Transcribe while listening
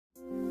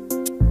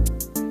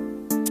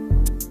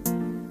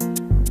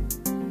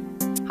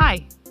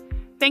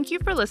Thank you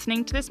for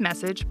listening to this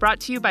message brought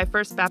to you by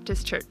First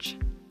Baptist Church.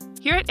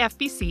 Here at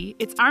FBC,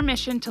 it's our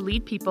mission to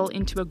lead people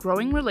into a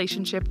growing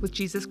relationship with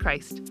Jesus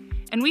Christ,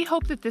 and we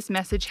hope that this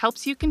message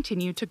helps you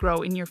continue to grow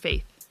in your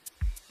faith.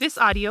 This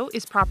audio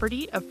is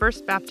property of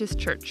First Baptist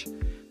Church,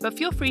 but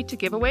feel free to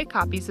give away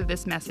copies of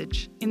this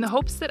message in the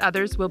hopes that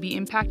others will be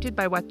impacted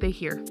by what they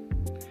hear.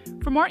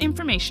 For more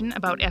information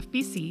about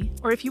FBC,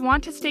 or if you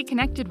want to stay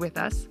connected with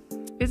us,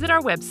 visit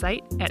our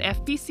website at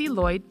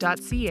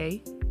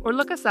fbcloyd.ca or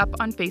look us up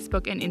on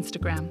Facebook and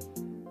Instagram.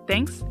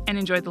 Thanks, and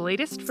enjoy the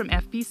latest from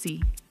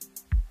FBC.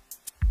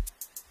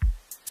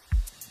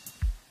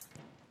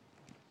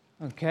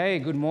 Okay,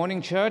 good morning,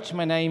 church.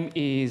 My name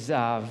is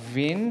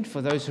Vin,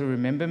 for those who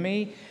remember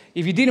me.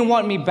 If you didn't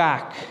want me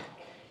back,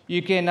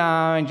 you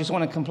can just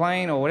want to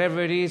complain or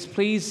whatever it is,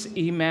 please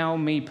email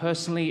me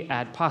personally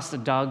at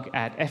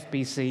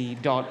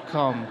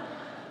pastordoug@fbc.com.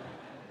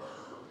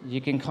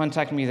 You can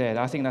contact me there.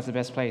 I think that's the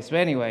best place. But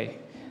anyway,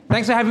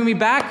 thanks for having me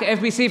back.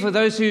 FBC, for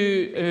those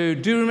who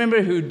do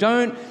remember, who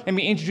don't, let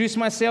me introduce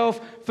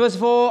myself. First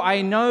of all,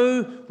 I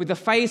know with the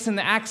face and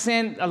the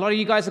accent, a lot of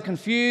you guys are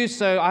confused,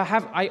 so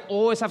I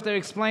always have to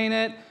explain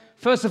it.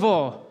 First of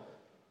all,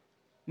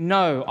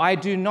 no, I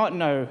do not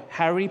know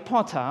Harry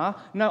Potter.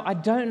 No, I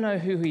don't know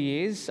who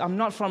he is. I'm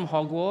not from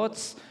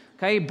Hogwarts.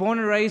 Okay, born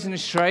and raised in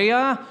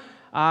Australia.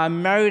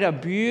 Married a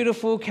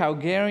beautiful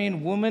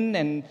Calgarian woman,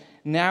 and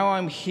now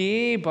I'm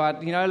here.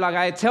 But, you know, like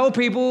I tell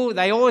people,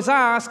 they always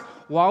ask,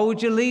 why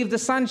would you leave the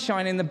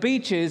sunshine and the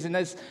beaches? And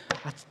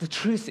the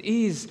truth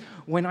is,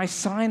 when I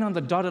signed on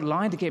the dotted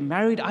line to get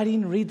married, I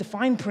didn't read the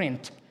fine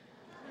print.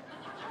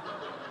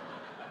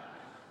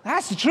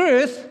 That's the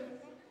truth.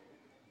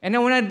 And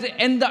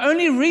then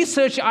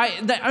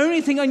the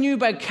only thing I knew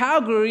about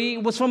Calgary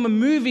was from a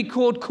movie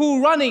called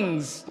Cool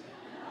Runnings.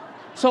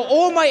 So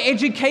all my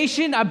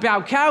education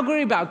about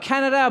Calgary, about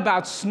Canada,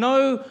 about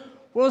snow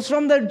was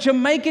from the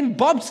Jamaican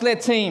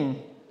bobsled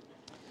team.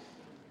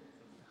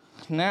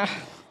 Now,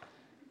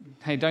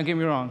 hey, don't get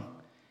me wrong.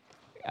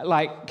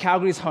 Like,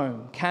 Calgary's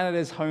home.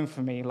 Canada's home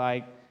for me.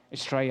 Like,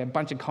 Australia, a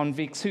bunch of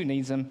convicts. Who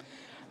needs them?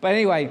 But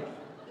anyway,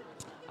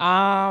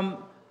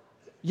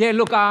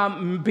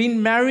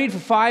 been married for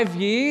 5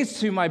 years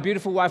to my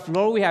beautiful wife,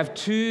 Laura. We have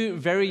 2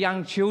 very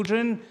young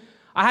children.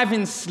 I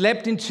haven't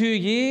slept in 2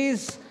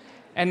 years.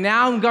 And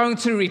now I'm going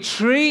to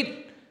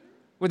retreat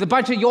with a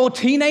bunch of your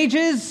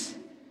teenagers.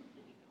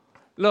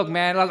 Look,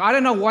 man, I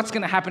don't know what's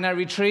going to happen at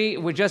retreat.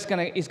 It's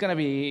going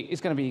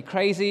to be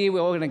crazy. We're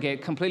all going to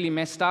get completely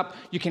messed up.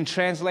 You can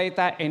translate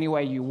that any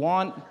way you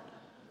want.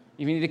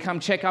 If you need to come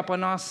check up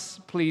on us,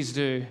 please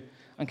do.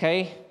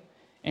 Okay?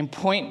 And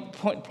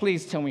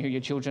please tell me who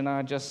your children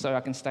are, just so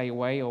I can stay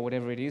away or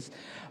whatever it is.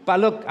 But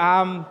look,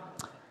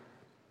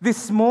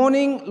 this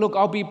morning,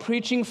 I'll be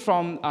preaching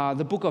from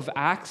the book of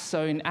Acts.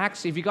 So in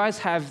Acts, if you guys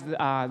have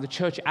the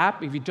church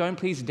app, if you don't,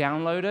 please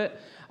download it.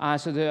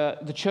 So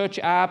the church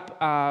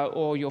app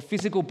or your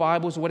physical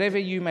Bibles, whatever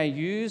you may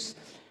use,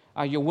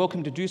 you're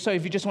welcome to do so.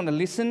 If you just want to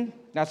listen,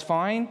 that's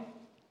fine.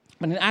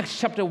 But in Acts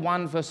chapter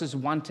 1, verses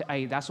 1 to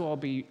 8, that's what I'll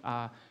be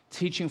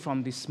teaching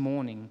from this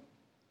morning.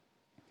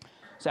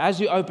 So as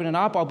you open it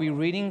up, I'll be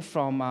reading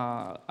from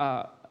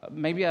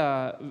maybe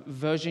a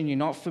version you're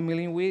not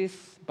familiar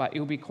with, but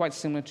it'll be quite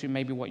similar to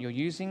maybe what you're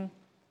using.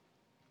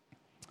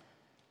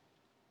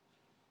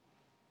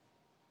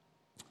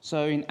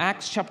 So in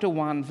Acts chapter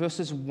 1,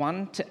 verses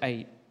 1 to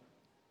 8,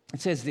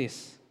 it says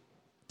this: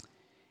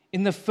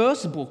 "In the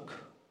first book,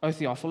 O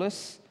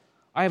Theophilus,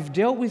 I have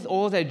dealt with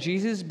all that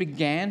Jesus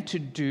began to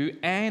do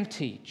and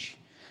teach,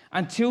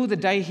 until the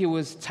day he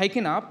was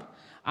taken up,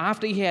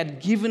 after he had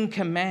given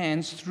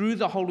commands through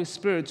the Holy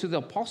Spirit to the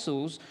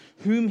apostles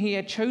whom he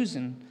had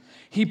chosen.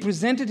 He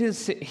presented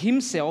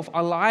himself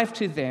alive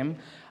to them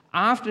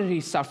after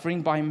his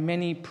suffering by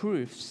many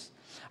proofs,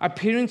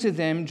 appearing to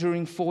them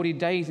during 40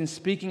 days and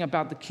speaking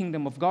about the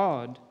kingdom of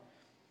God.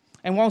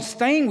 And while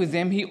staying with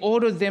them, he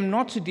ordered them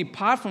not to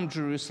depart from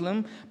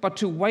Jerusalem, but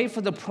to wait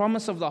for the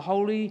promise of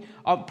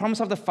promise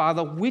of the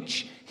Father,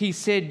 which he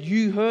said,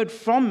 'You heard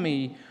from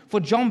me. For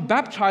John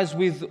baptized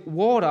with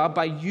water,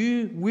 but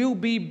you will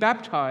be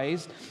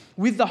baptized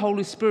with the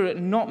Holy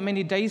Spirit not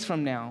many days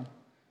from now.'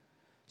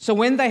 So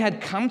when they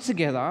had come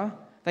together,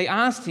 they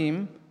asked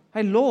him,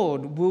 'Hey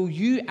Lord, will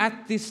you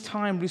at this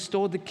time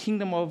restore the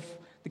kingdom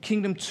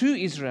to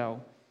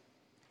Israel?'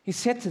 He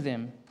said to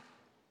them,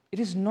 'It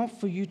is not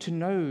for you to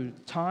know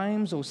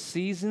times or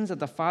seasons that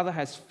the Father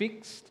has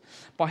fixed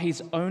by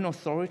his own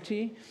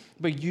authority,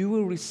 but you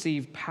will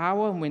receive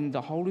power when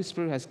the Holy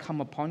Spirit has come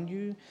upon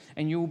you,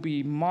 and you will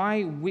be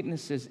my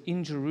witnesses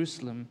in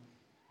Jerusalem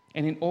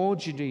and in all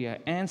Judea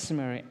and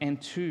Samaria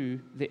and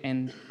to the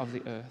end of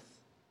the earth.'"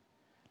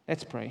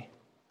 Let's pray.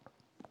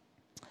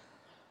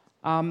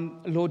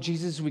 Lord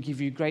Jesus, we give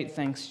you great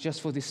thanks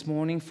just for this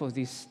morning, for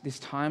this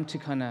time to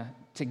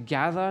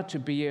gather, to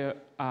be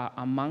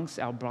amongst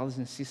our brothers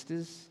and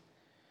sisters.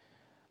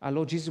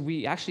 Lord Jesus,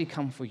 we actually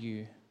come for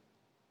you.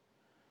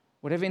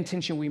 Whatever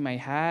intention we may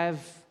have,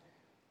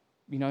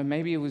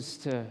 maybe it was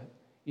to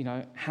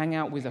hang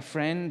out with a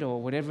friend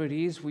or whatever it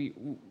is, we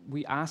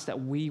ask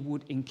that we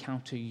would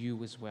encounter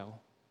you as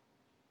well.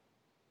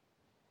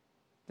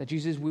 That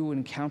Jesus, we will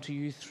encounter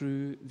you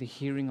through the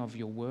hearing of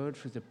your word,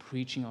 through the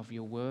preaching of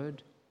your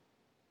word.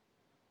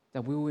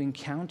 That we will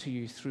encounter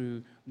you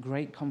through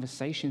great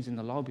conversations in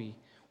the lobby.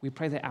 We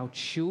pray that our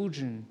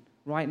children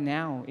right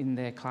now in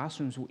their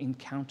classrooms will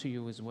encounter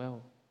you as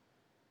well.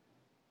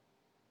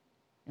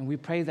 And we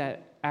pray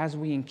that as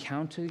we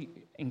encounter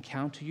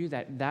you,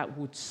 that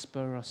would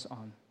spur us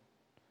on.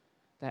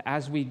 That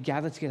as we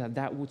gather together,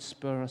 that would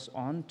spur us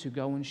on to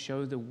go and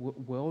show the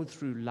world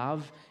through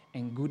love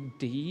and good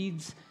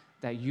deeds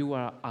that you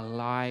are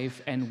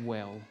alive and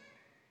well.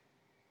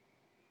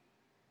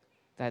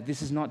 That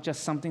this is not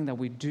just something that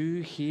we do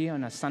here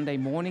on a Sunday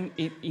morning,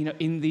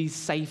 in these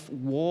safe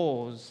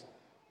walls,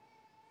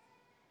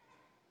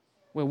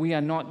 where we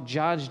are not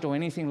judged or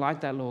anything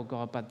like that, Lord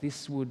God, but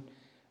this would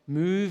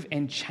move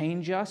and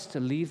change us to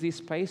leave this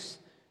place,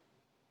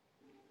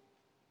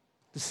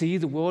 to see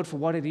the world for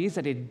what it is,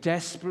 that it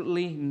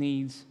desperately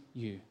needs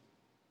you.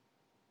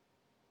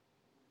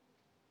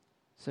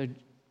 So,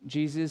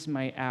 Jesus,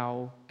 may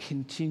our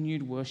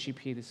continued worship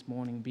here this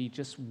morning be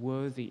just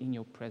worthy in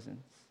your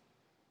presence.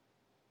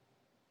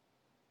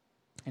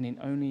 And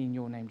only in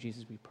your name,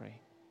 Jesus, we pray.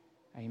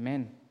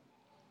 Amen.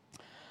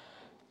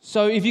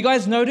 So if you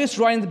guys notice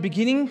right in the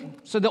beginning,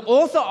 so the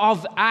author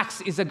of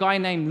Acts is a guy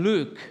named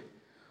Luke.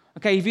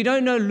 Okay, if you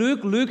don't know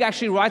Luke, Luke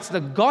actually writes the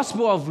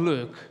Gospel of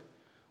Luke,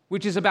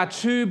 which is about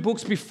 2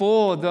 books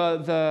before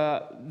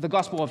the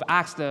Gospel of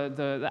Acts,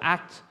 the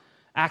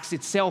Acts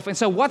itself. And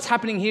so what's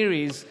happening here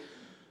is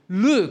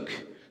Luke,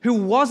 who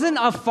wasn't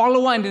a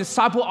follower and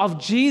disciple of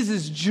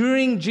Jesus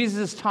during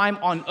Jesus' time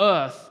on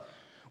earth,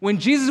 when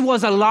Jesus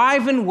was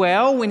alive and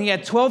well, when he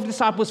had 12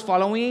 disciples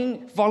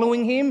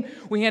following him,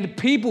 when he had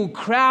people,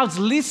 crowds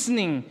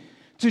listening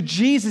to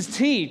Jesus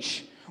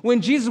teach,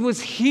 when Jesus was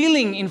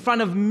healing in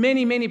front of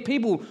many, many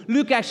people,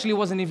 Luke actually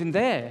wasn't even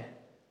there.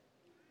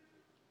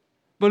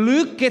 But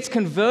Luke gets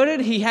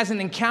converted. He has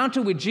an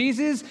encounter with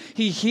Jesus.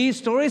 He hears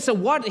stories. So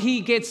what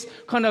he gets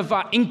kind of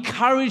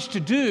encouraged to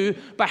do,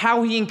 but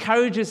how he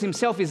encourages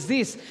himself is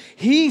this.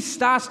 He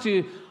starts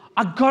to,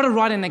 I've got to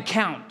write an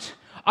account.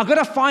 I've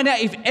got to find out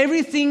if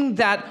everything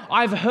that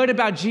I've heard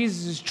about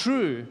Jesus is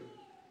true.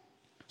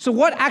 So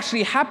what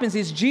actually happens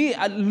is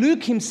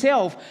Luke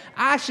himself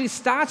actually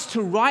starts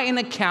to write an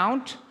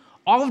account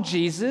of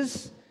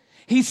Jesus.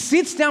 He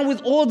sits down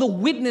with all the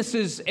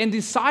witnesses and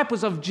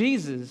disciples of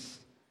Jesus.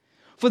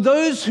 For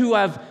those who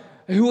are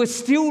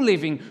still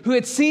living, who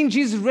had seen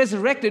Jesus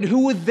resurrected,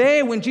 who were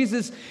there when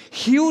Jesus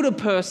healed a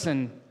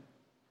person,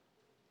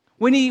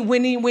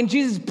 when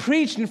Jesus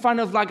preached in front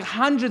of like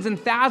hundreds and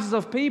thousands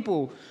of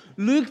people,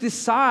 Luke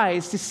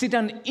decides to sit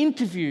down and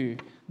interview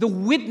the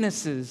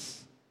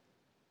witnesses.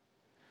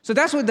 So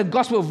that's where the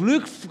Gospel of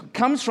Luke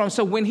comes from.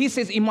 So when he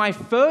says, in my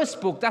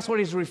first book, that's what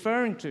he's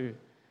referring to.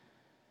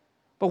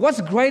 But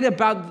what's great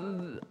about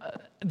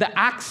the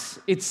Acts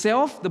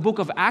itself, the book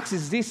of Acts,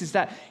 is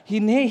that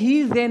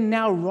he then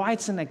now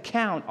writes an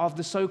account of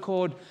the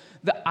so-called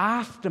the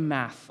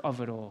aftermath of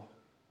it all.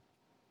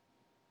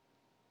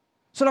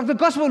 So like the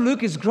Gospel of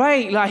Luke is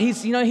great. Like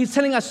he's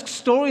telling us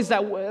stories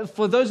that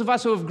for those of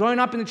us who have grown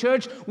up in the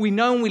church, we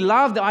know and we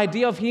love the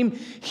idea of him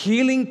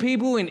healing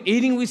people and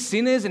eating with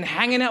sinners and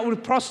hanging out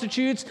with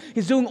prostitutes.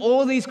 He's doing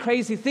all these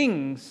crazy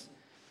things.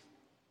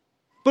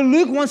 But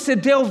Luke wants to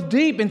delve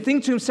deep and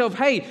think to himself,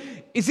 hey,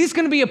 is this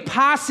going to be a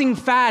passing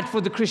fad for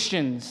the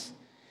Christians?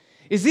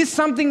 Is this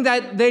something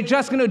that they're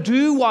just going to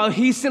do while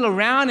he's still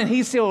around and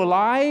he's still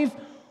alive?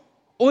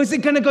 Or is it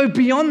going to go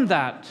beyond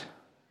that?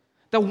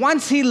 That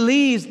once he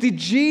leaves, did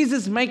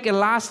Jesus make a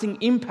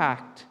lasting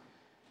impact?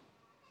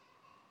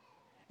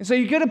 And so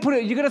you got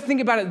to think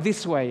about it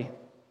this way.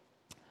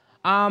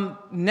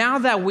 Now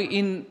that we're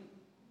in,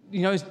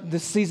 the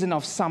season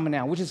of summer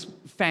now, which is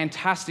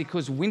fantastic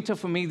because winter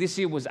for me this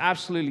year was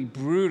absolutely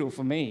brutal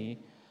for me.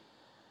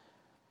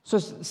 So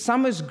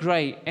summer's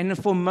great. And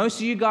for most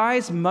of you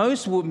guys,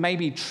 most will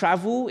maybe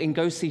travel and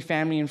go see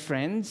family and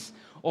friends,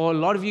 or a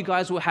lot of you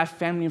guys will have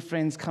family and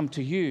friends come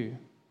to you.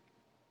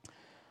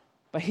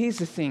 But here's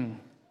the thing,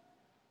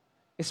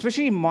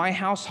 especially in my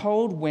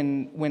household,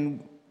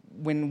 when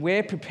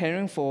we're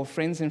preparing for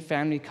friends and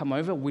family to come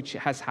over, which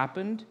has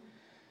happened,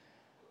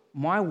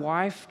 my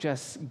wife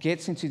just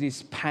gets into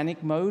this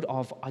panic mode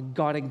of, I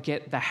gotta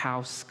get the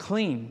house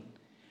clean.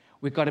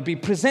 We've got to be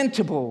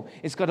presentable.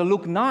 It's got to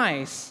look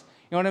nice.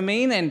 You know what I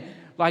mean? And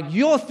like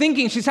you're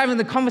thinking she's having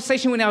the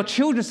conversation with our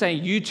children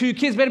saying, you two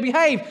kids better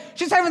behave.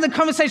 She's having the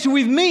conversation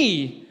with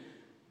me.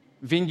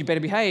 Vin, you better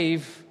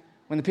behave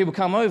when the people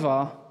come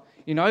over.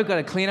 Got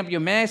to clean up your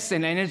mess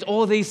and it's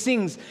all these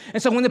things.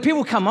 And so when the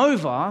people come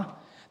over,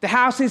 the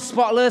house is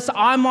spotless.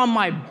 I'm on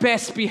my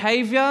best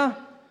behavior.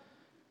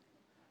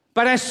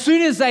 But as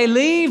soon as they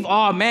leave,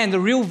 oh man, the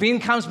real Vin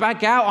comes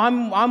back out.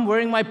 I'm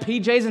wearing my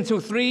PJs until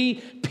 3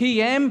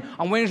 p.m.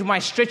 I'm wearing my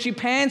stretchy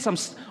pants.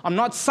 I'm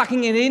not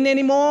sucking it in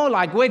anymore.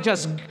 Like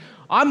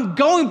I'm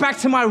going back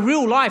to my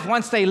real life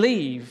once they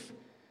leave.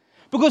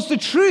 Because the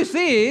truth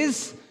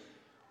is,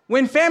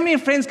 When family and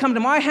friends come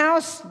to my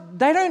house,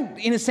 they don't,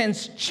 in a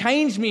sense,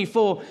 change me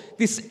for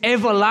this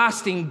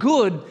everlasting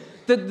good.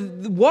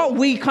 What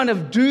we kind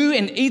of do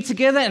and eat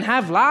together and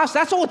have laughs,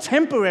 that's all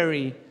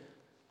temporary.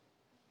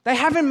 They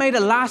haven't made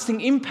a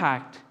lasting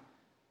impact.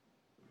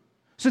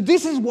 So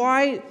this is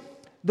why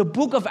the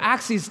book of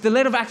Acts the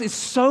letter of Acts is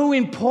so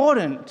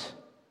important.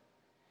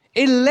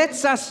 It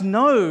lets us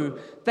know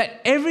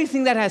that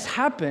everything that has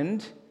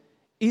happened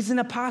isn't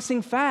a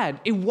passing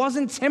fad. It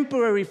wasn't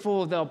temporary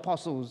for the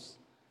apostles.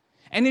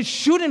 And it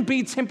shouldn't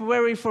be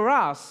temporary for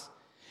us.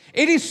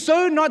 It is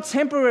so not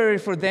temporary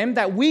for them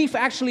that we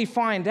actually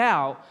find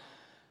out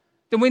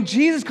that when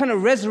Jesus kind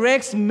of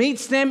resurrects,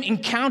 meets them,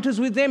 encounters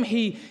with them,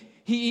 he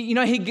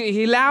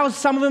allows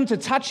some of them to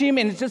touch him,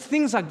 and it's just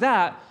things like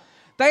that.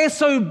 They are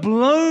so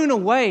blown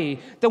away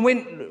that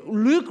when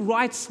Luke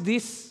writes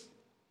this,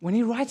 when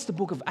he writes the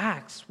book of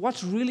Acts,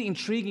 what's really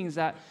intriguing is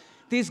that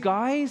these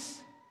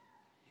guys,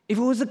 if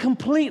it was a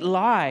complete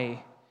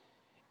lie,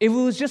 if it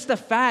was just a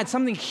fad,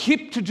 something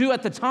hip to do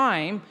at the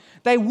time,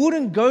 they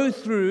wouldn't go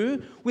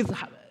through with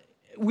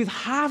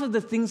half of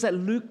the things that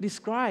Luke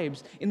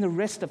describes in the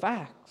rest of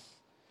Acts.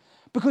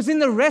 Because in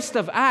the rest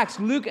of Acts,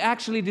 Luke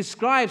actually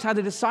describes how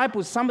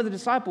some of the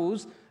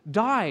disciples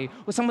die,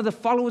 or some of the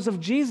followers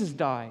of Jesus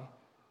die.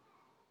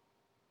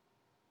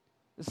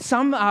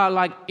 Some are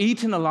like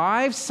eaten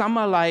alive, some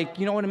are like,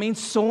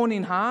 sawn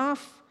in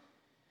half.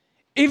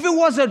 If it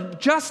was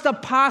just a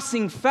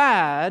passing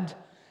fad,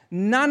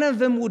 none of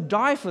them would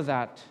die for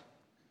that.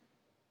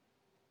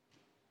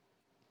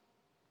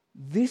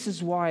 This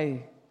is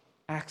why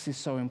Acts is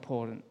so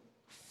important.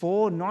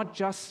 Not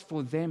just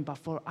for them, but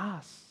for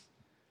us.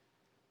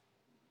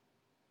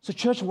 So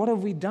church, what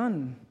have we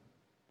done?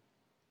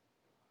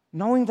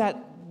 Knowing that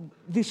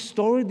this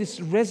story, this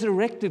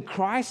resurrected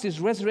Christ, this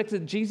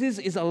resurrected Jesus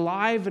is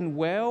alive and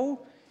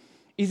well,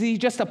 is he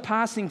just a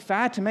passing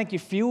fad to make you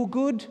feel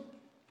good?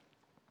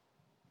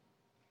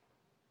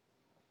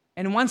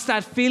 And once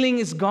that feeling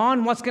is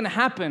gone, what's going to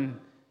happen?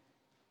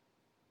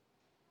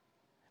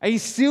 Are you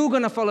still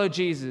going to follow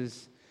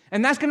Jesus?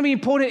 And that's going to be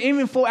important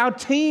even for our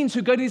teens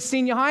who go to the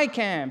senior high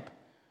camp,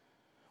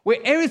 where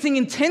everything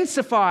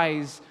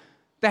intensifies.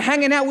 They're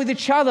hanging out with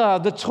each other,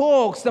 the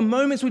talks, the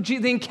moments with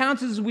the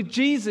encounters with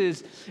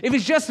Jesus. If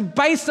it's just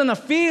based on a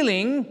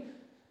feeling,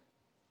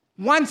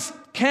 once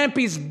camp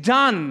is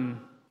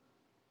done,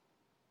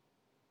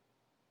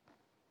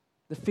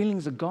 the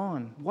feelings are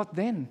gone. What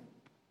then?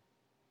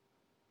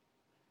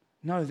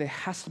 No, there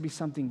has to be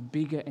something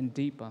bigger and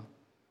deeper.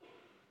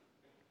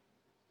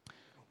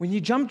 When you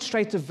jump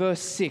straight to verse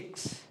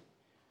 6,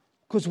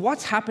 because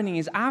what's happening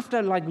is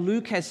after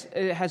Luke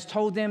has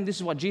told them this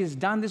is what Jesus has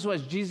done, this is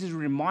what Jesus is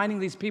reminding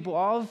these people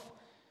of,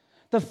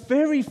 the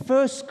very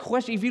first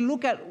question, if you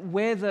look at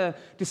where the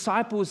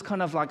disciples'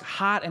 kind of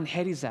heart and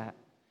head is at,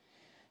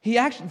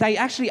 they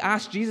actually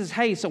asked Jesus,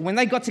 hey, so when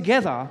they got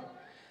together,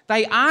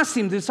 they asked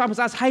him, the disciples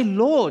asked, hey,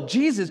 Lord,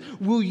 Jesus,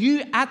 will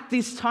you at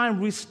this time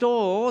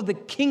restore the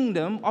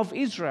kingdom of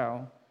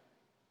Israel?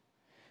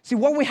 See,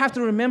 what we have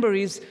to remember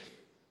is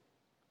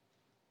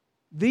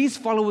these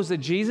followers of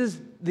Jesus,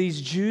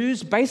 these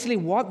Jews, basically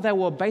what they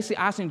were basically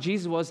asking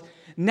Jesus was,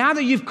 now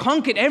that you've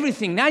conquered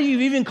everything, now you've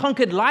even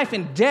conquered life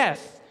and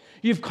death,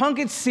 you've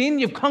conquered sin,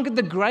 you've conquered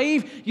the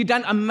grave, you've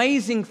done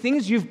amazing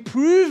things, you've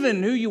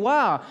proven who you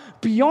are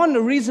beyond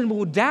a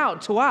reasonable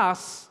doubt to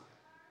us.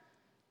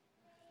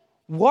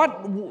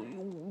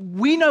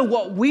 We know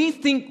what we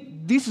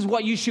think this is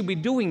what you should be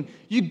doing.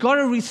 You got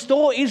to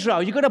restore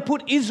Israel. You got to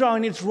put Israel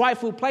in its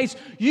rightful place.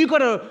 You got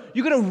to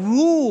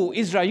rule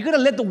Israel. You got to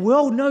let the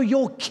world know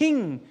you're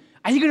king.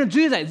 Are you going to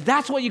do that?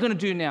 That's what you're going to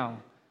do now.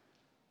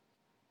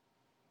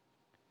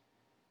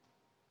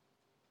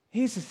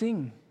 Here's the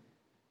thing.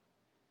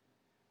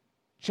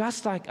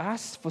 Just like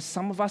us, for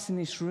some of us in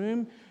this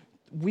room,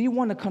 we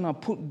want to kind of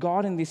put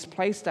God in this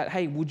place that,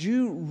 hey, would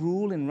you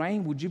rule and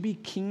reign? Would you be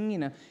king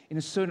in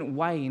a certain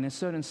way, in a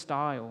certain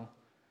style?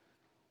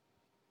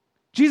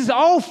 Jesus,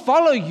 I'll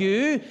follow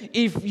you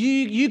if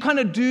you kind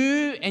of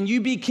do and you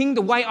be king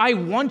the way I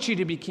want you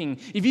to be king.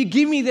 If you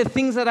give me the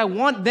things that I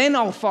want, then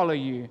I'll follow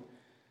you.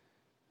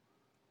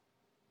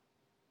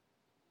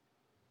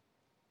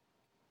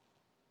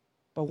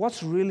 But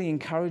what's really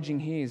encouraging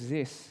here is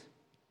this.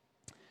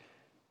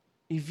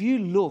 If you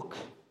look,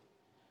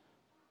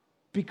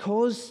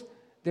 because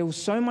there was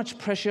so much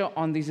pressure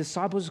on these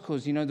disciples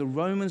because, the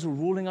Romans were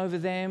ruling over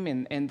them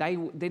and they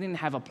didn't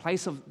have a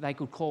place they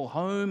could call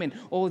home and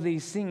all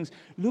these things.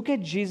 Look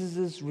at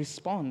Jesus'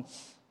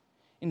 response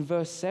in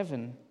verse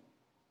 7.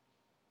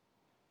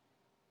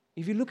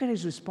 If you look at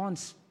his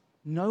response,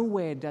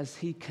 nowhere does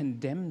he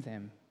condemn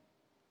them.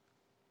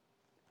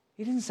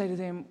 He didn't say to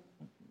them,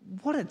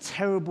 what a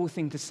terrible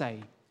thing to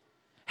say.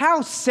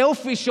 How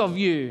selfish of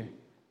you.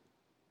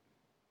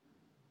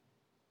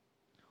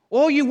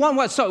 All you want,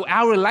 what? So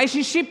our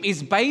relationship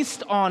is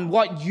based on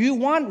what you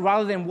want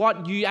rather than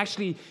what you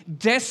actually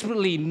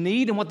desperately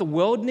need and what the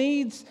world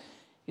needs?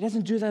 He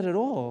doesn't do that at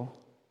all.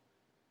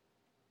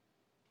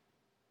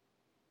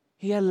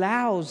 He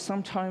allows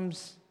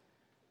sometimes,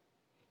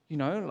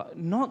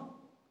 not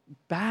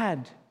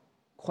bad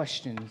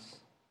questions,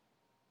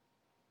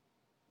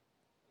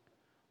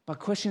 but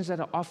questions that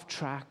are off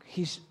track.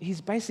 He's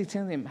basically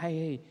telling them,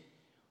 hey,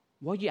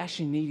 what you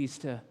actually need is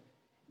to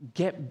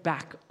get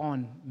back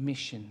on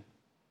mission.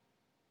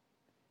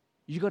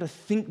 You got to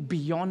think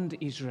beyond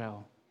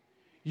Israel.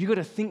 You got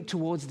to think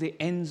towards the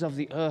ends of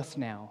the earth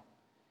now.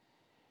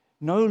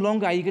 No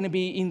longer are you going to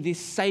be in this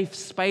safe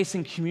space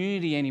and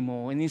community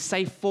anymore, in these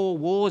safe four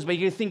walls, but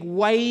you're going to think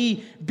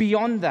way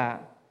beyond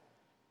that.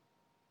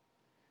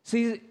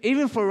 See,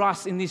 even for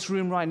us in this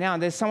room right now,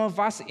 there's some of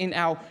us in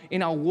our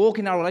walk,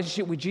 in our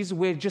relationship with Jesus,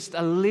 we're just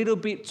a little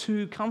bit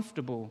too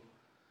comfortable.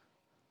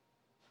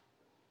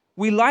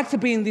 We like to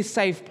be in this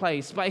safe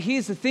place, but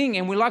here's the thing,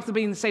 and we like to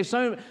be in the safe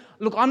zone.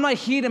 Look, I'm not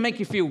here to make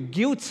you feel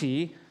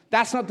guilty.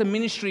 That's not the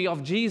ministry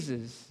of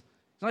Jesus.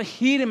 He's not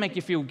here to make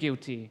you feel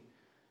guilty.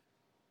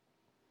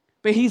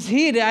 But he's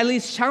here to at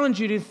least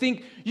challenge you to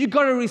think you've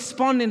got to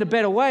respond in a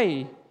better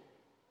way.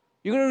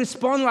 You've got to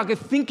respond like a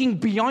thinking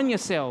beyond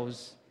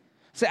yourselves.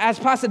 So as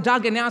Pastor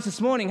Doug announced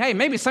this morning, hey,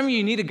 maybe some of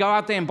you need to go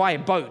out there and buy a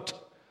boat.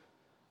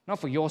 Not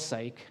for your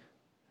sake.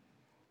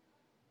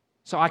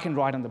 So I can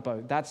ride on the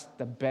boat. That's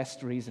the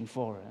best reason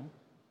for it.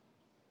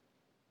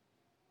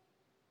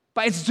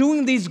 But it's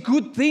doing these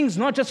good things,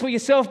 not just for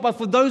yourself, but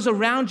for those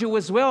around you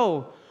as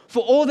well.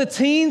 For all the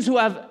teens who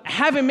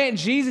haven't met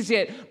Jesus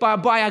yet, but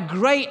by a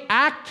great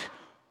act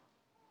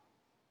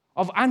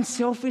of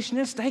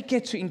unselfishness, they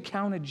get to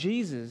encounter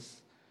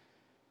Jesus.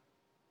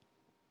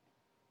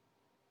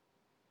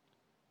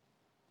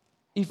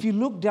 If you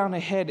look down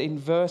ahead in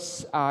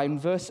verse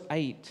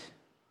 8,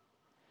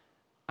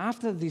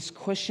 after this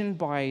question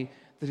by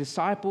the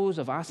disciples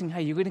of asking,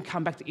 hey, you're going to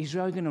come back to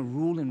Israel, you're going to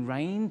rule and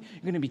reign,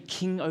 you're going to be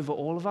king over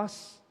all of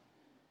us.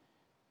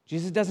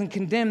 Jesus doesn't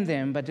condemn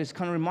them, but just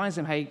kind of reminds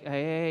them,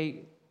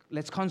 hey,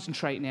 let's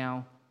concentrate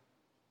now.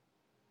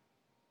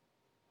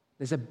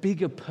 There's a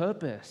bigger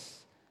purpose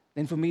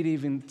than for me to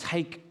even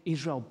take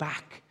Israel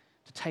back,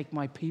 to take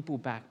my people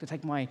back, to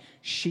take my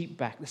sheep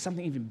back. There's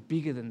something even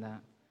bigger than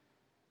that.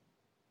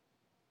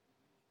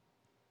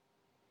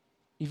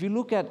 If you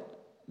look at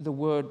the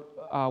word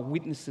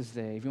witnesses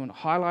there, if you want to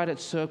highlight it,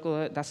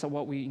 circle it, that's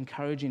what we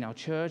encourage in our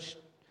church.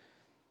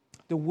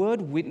 The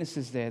word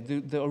witnesses there,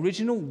 the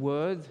original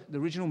word, the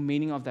original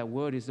meaning of that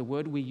word is the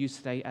word we use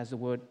today as the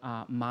word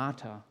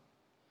martyr.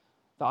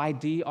 The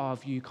idea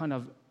of you kind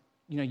of,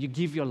 you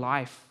give your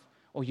life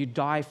or you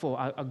die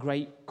for a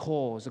great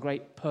cause, a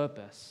great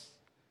purpose.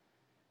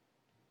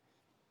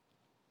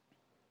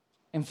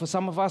 And for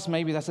some of us,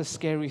 maybe that's a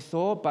scary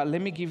thought, but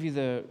let me give you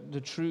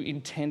the true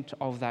intent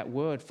of that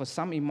word. For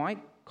some, it might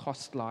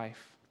cost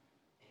life.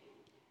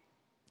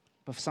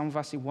 But for some of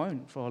us, it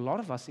won't. For a lot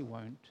of us, it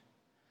won't.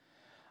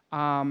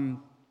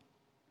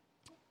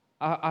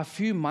 A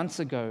few months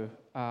ago,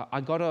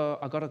 I got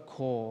a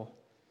call,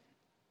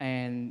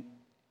 and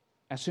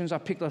as soon as I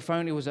picked the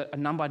phone, it was a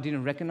number I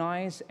didn't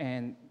recognize,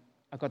 and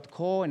I got the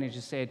call, and it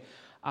just said,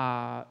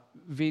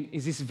 Vin,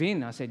 is this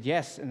Vin? I said,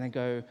 yes. And they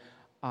go,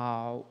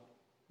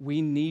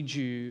 we need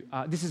you.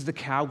 This is the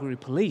Calgary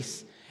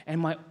police. And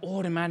my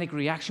automatic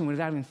reaction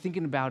without even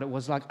thinking about it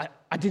was like,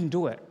 I didn't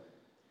do it.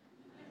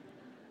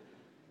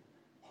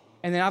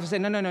 And then I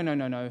said,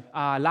 no.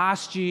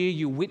 Last year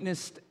you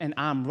witnessed an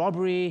armed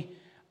robbery,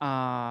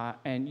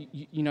 and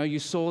you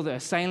saw the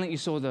assailant, you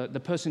saw the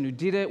person who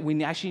did it.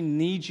 We actually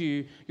need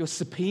you. You're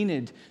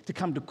subpoenaed to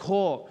come to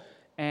court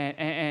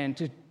and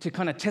to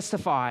kind of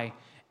testify.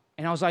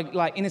 And I was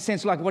like in a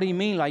sense, like, what do you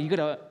mean? Like,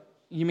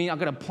 you mean I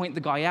got to point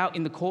the guy out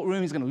in the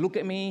courtroom? He's going to look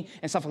at me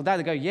and stuff like that.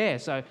 They go, yeah.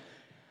 So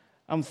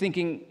I'm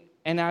thinking,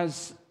 and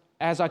as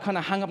I kind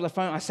of hung up the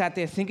phone, I sat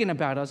there thinking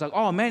about it. I was like,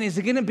 oh man, is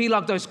it going to be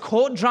like those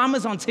court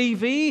dramas on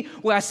TV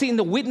where I sit in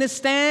the witness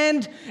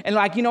stand and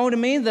like, you know what I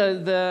mean?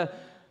 The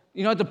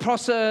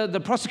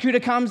prosecutor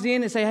comes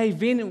in and say, hey,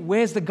 Vin,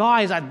 where's the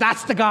guy? He's like,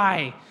 that's the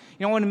guy.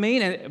 You know what I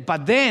mean?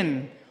 But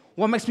then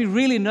what makes me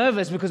really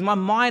nervous, because my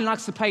mind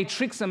likes to play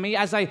tricks on me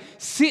as I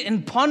sit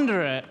and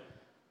ponder it,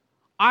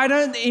 I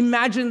don't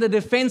imagine the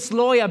defense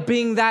lawyer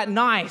being that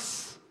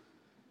nice.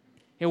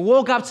 He'll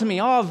walk up to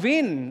me, oh,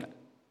 Vin,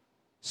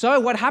 so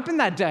what happened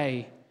that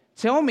day?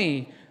 Tell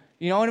me.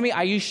 You know what I mean?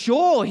 Are you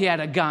sure he had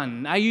a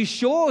gun? Are you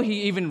sure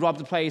he even robbed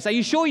the place? Are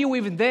you sure you were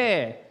even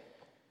there?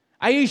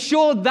 Are you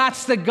sure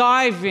that's the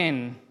guy,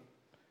 Vin?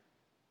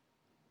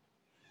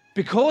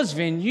 Because,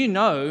 Vin,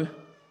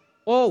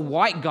 all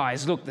white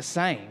guys look the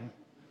same.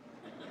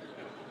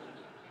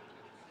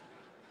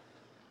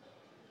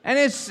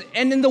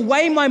 And in the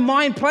way my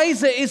mind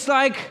plays it, it's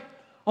like,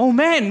 oh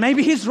man,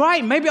 maybe he's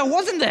right. Maybe I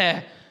wasn't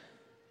there.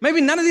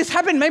 Maybe none of this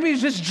happened. Maybe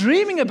he's just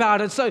dreaming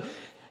about it. So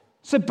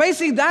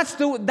basically, that's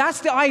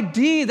the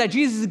idea that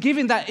Jesus is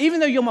giving, that even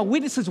though you're my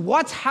witnesses,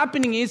 what's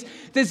happening is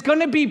there's going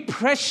to be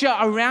pressure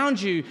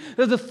around you.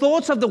 The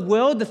thoughts of the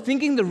world, the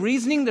thinking, the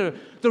reasoning,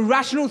 the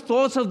rational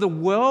thoughts of the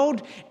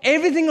world,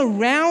 everything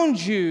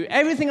around you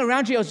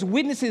as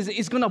witnesses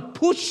is going to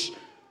push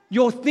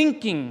your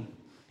thinking.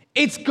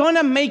 It's going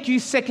to make you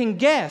second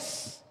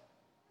guess.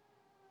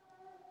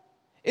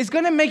 It's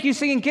going to make you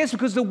second guess,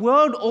 because the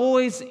world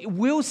always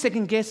will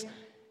second guess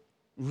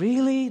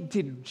really?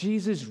 Did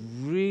Jesus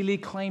really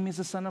claim he's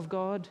the Son of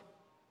God?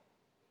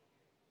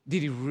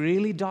 Did he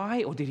really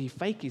die, or did he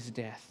fake his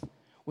death?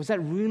 Was that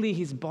really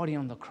his body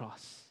on the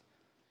cross?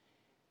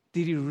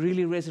 Did he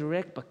really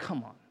resurrect? But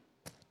come on.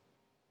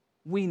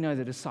 We know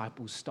the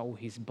disciples stole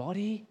his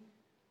body.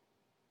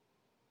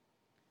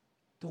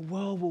 The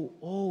world will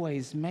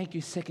always make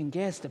you second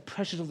guess. The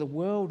pressures of the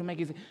world will make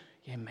you think,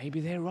 yeah,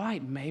 maybe they're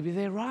right. Maybe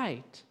they're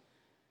right.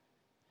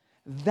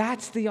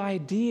 That's the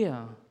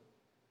idea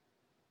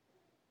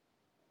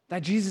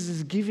that Jesus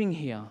is giving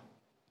here.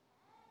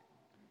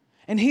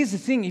 And here's the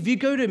thing. If you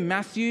go to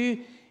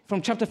Matthew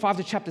from chapter 5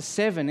 to chapter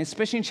 7,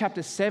 especially in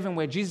chapter 7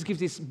 where Jesus gives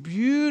this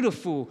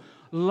beautiful,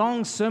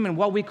 long sermon,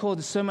 what we call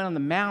the Sermon on the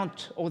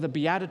Mount or the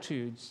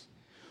Beatitudes,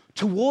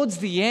 towards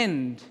the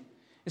end,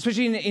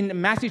 especially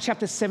in Matthew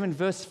chapter 7,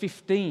 verse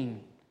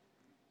 15,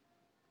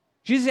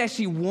 Jesus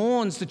actually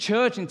warns the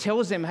church and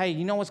tells them, hey,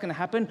 you know what's going to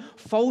happen?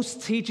 False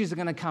teachers are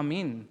going to come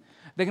in.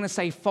 They're going to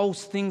say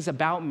false things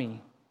about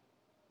me.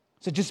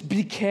 So just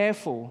be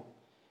careful.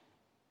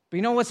 But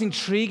you know what's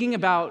intriguing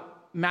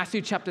about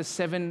Matthew chapter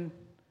 7,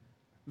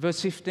 verse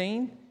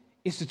 15?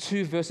 It's the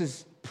two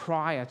verses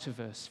prior to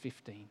verse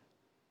 15.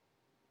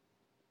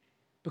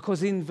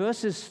 Because in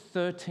verses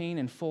 13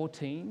 and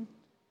 14,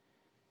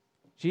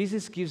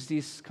 Jesus gives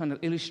this kind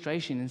of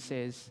illustration and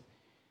says,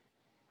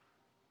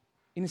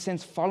 in a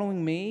sense,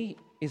 following me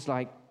is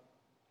like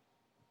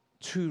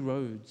two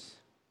roads.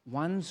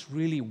 One's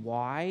really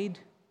wide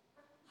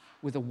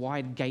with a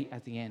wide gate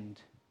at the end.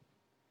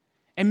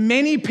 And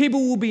many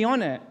people will be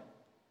on it.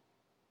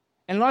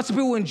 And lots of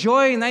people will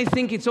enjoy and they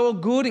think it's all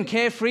good and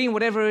carefree and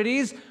whatever it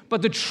is.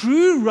 But the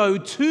true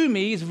road to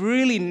me is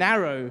really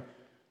narrow.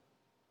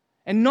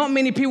 And not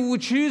many people will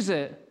choose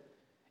it.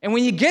 And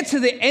when you get to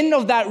the end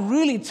of that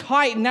really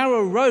tight,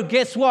 narrow road,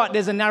 guess what?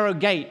 There's a narrow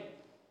gate.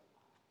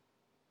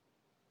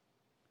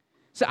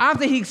 So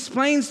after he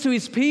explains to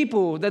his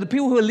people that the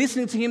people who are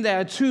listening to him, there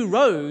are two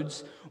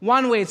roads,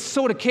 one where it's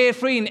sort of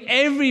carefree and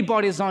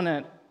everybody's on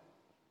it.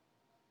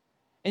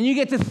 And you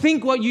get to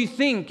think what you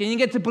think, and you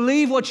get to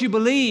believe what you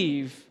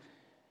believe.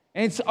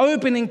 And it's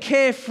open and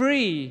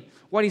carefree.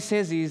 What he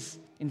says is,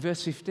 in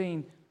verse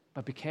 15,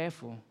 but be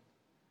careful.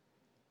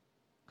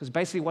 Because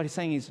basically what he's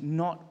saying is,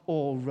 not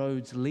all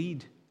roads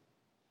lead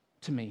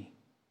to me.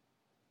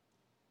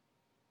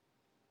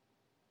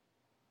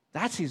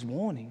 That's his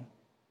warning.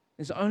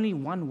 There's only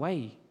one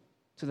way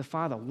to the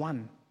Father,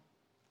 one.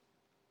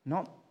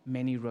 Not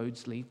many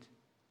roads lead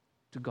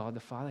to God the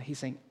Father. He's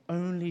saying,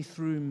 only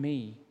through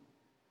me.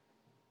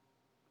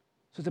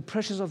 So the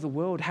pressures of the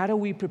world, how do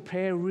we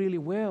prepare really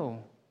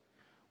well?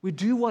 We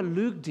do what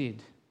Luke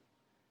did.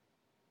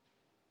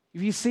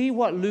 If you see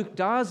what Luke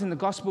does in the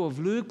Gospel of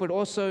Luke, but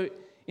also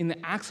in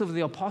the Acts of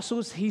the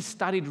Apostles, he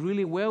studied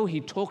really well. He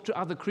talked to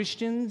other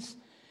Christians.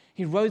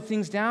 He wrote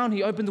things down.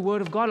 He opened the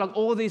Word of God. Like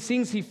all these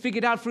things, he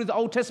figured out through the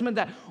Old Testament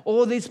that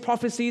all these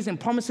prophecies and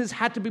promises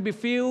had to be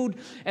fulfilled,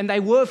 and they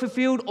were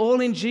fulfilled all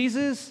in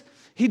Jesus.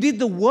 He did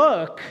the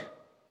work.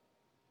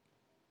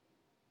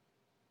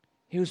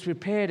 He was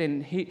prepared,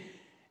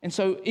 and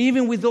so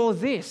even with all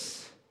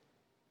this,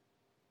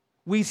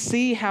 we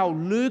see how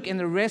Luke and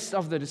the rest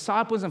of the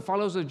disciples and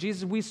followers of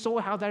Jesus, we saw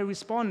how they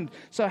respond.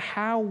 So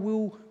how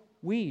will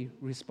we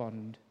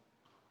respond?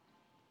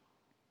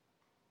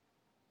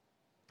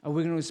 Are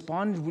we going to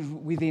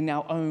respond within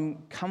our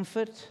own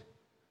comfort?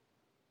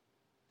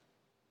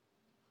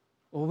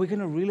 Or are we going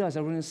to realize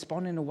that we're going to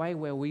respond in a way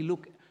where we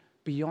look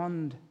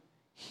beyond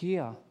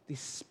here,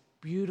 this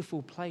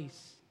beautiful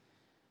place,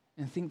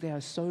 and think there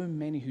are so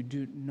many who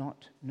do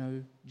not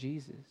know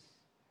Jesus?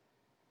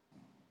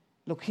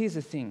 Look, here's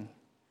the thing.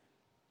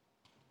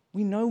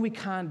 We know we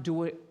can't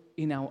do it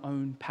in our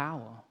own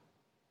power.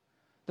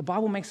 The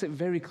Bible makes it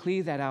very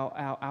clear that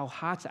our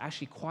hearts are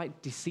actually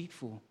quite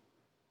deceitful.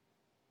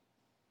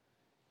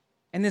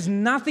 And there's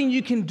nothing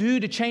you can do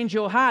to change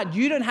your heart.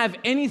 You don't have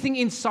anything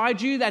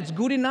inside you that's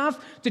good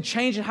enough to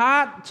change your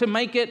heart, to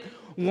make it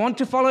want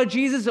to follow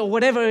Jesus or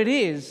whatever it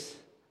is.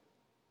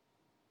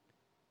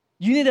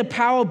 You need a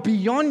power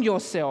beyond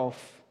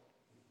yourself.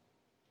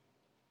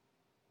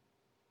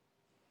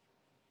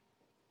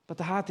 But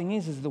the hard thing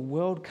is the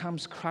world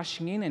comes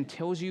crashing in and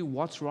tells you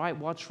what's right,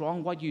 what's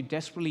wrong, what you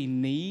desperately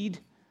need,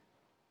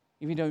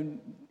 even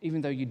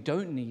though you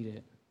don't need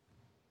it.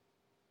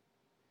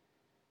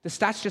 The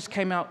stats just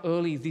came out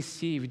early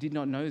this year, if you did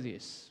not know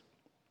this.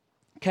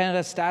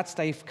 Canada Stats,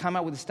 they've come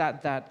out with a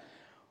stat that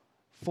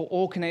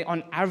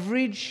on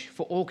average,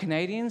 for all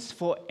Canadians,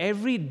 for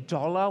every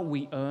dollar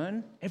we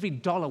earn,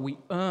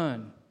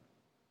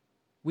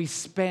 we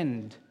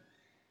spend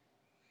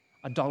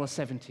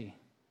 $1.70.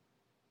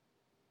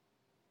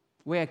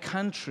 We're a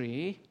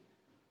country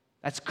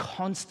that's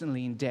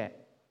constantly in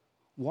debt.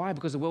 Why?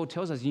 Because the world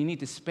tells us you need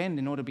to spend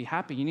in order to be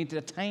happy. You need to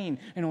attain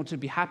in order to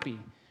be happy.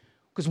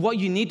 Because what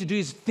you need to do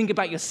is think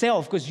about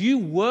yourself, because you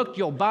worked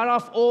your butt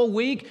off all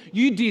week.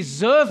 You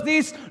deserve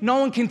this.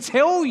 No one can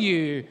tell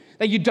you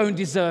that you don't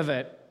deserve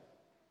it.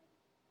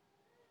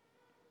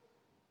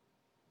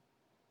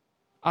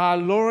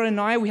 Laura and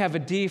I, we have a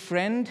dear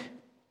friend,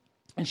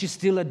 and she's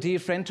still a dear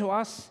friend to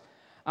us.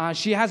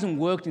 She hasn't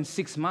worked in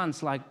 6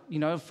 months.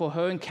 For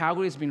her in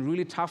Calgary, it's been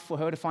really tough for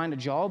her to find a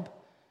job.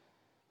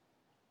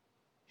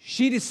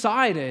 She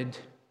decided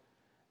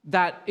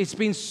that it's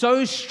been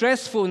so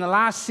stressful in the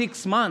last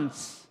 6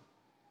 months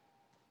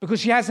because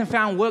she hasn't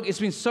found work. It's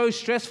been so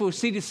stressful.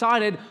 She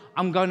decided,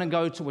 I'm going to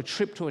go to a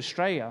trip to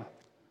Australia.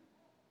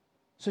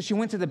 So she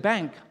went to the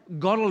bank,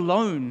 got a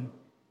loan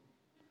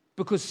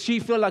because she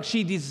felt like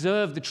she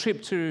deserved the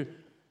trip to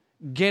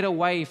get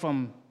away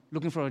from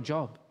looking for a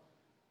job.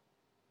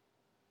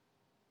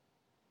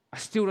 I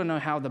still don't know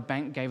how the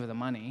bank gave her the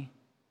money.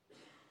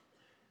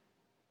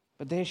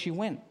 But there she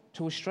went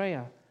to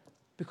Australia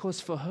because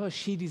for her,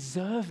 she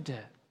deserved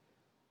it.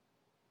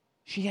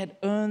 She had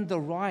earned the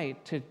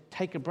right to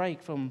take a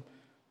break from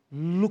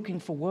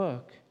looking for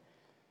work.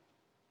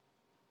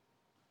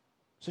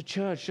 So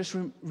church, just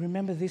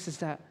remember this, is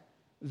that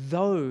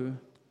though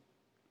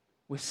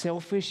we're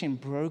selfish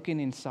and broken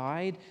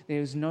inside,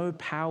 there is no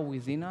power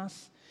within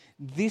us.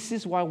 This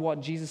is why what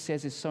Jesus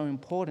says is so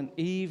important,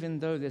 even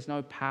though there's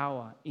no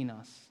power in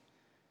us.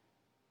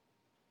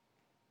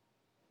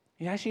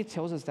 He actually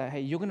tells us that, hey,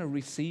 you're going to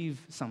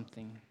receive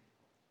something.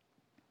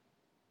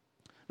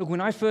 Look,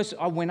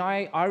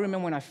 I remember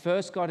when I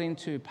first got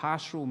into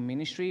pastoral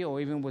ministry, or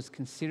even was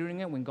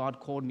considering it when God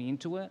called me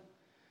into it,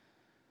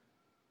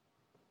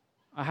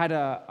 I had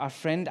a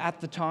friend at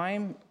the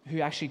time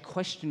who actually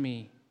questioned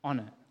me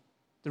on it.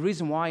 The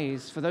reason why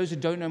is, for those who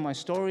don't know my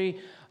story,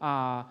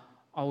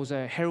 I was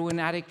a heroin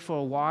addict for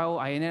a while.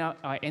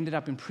 I ended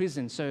up in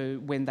prison.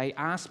 So when they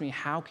asked me,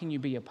 how can you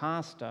be a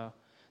pastor?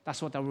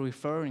 That's what they were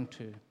referring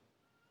to.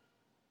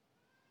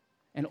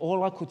 And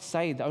all I could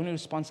say, the only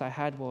response I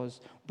had was,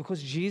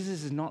 because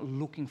Jesus is not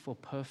looking for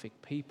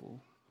perfect people.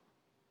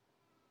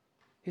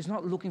 He's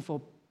not looking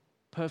for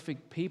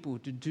perfect people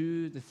to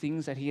do the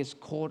things that he has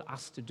called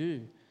us to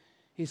do.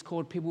 He's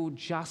called people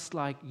just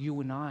like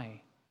you and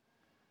I.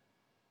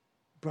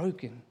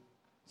 Broken,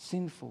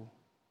 sinful,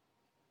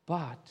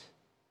 but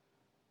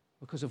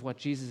because of what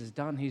Jesus has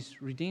done,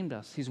 he's redeemed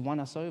us. He's won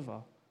us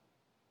over.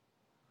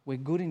 We're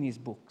good in his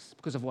books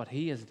because of what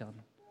he has done.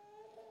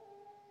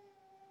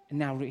 And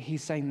now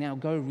he's saying, now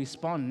go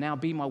respond. Now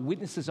be my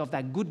witnesses of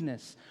that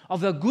goodness, of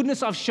the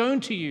goodness I've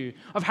shown to you,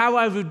 of how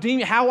I've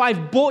redeemed you, how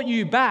I've bought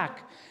you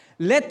back.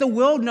 Let the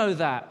world know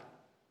that.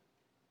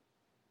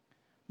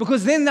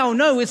 Because then they'll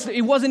know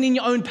it wasn't in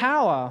your own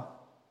power,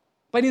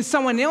 but in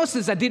someone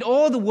else's that did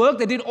all the work,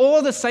 that did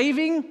all the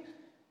saving.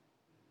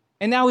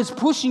 And now he's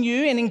pushing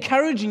you and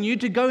encouraging you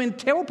to go and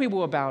tell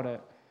people about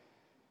it.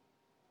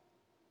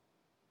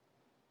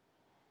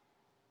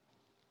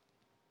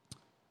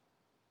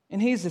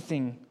 And here's the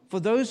thing. For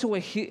those who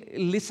are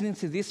listening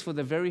to this for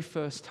the very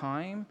first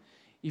time,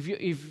 if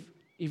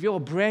you're a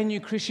brand new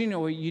Christian,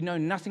 or you know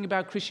nothing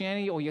about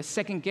Christianity, or you're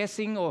second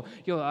guessing, or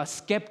you're a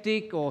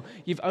skeptic, or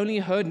you've only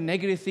heard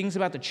negative things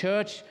about the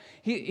church,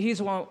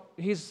 here's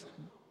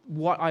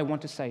what I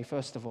want to say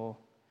first of all.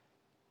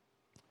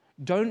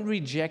 Don't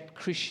reject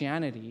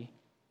Christianity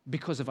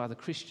because of other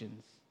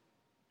Christians.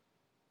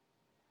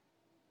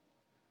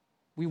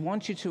 We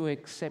want you to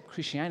accept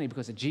Christianity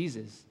because of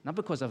Jesus, not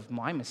because of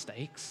my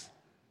mistakes.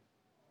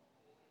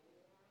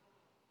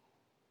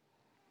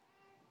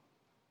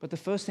 But the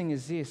first thing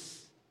is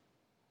this.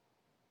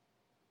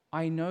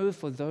 I know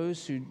for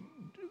those who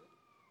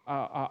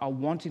are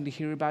wanting to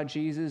hear about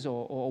Jesus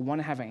or want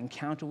to have an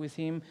encounter with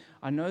him,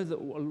 I know that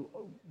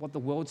what the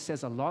world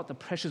says a lot, the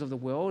pressures of the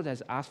world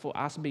as for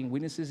us being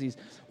witnesses is,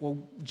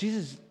 well,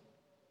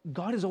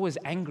 God is always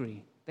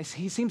angry.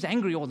 He seems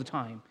angry all the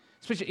time.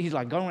 Especially he's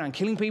like going around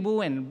killing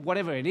people and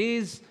whatever it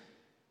is.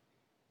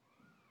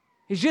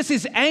 He's just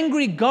this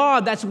angry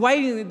God that's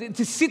waiting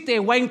to sit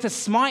there, waiting to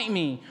smite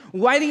me,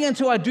 waiting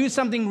until I do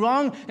something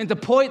wrong and to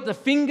point the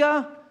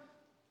finger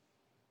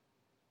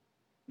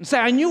and say,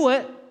 I knew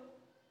it.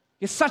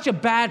 You're such a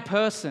bad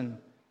person.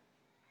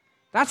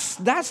 That's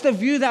the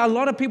view that a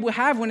lot of people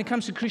have when it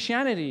comes to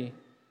Christianity.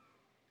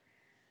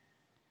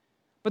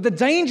 But the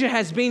danger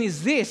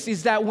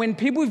is that when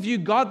people view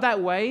God that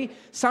way,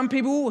 some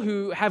people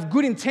who have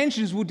good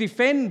intentions will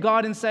defend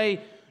God and say,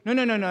 no,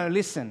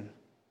 listen.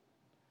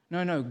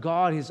 No,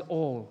 God is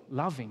all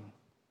loving.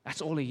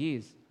 That's all he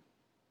is.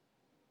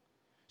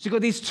 So you've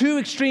got these two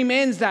extreme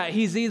ends, that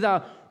he's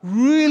either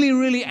really,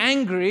 really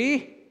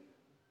angry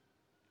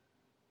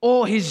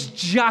or he's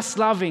just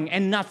loving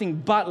and nothing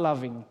but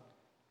loving.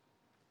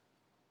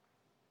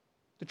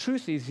 The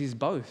truth is he's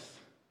both.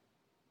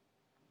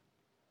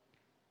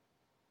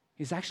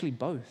 He's actually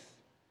both.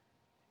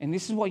 And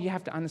this is what you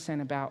have to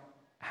understand about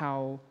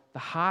how the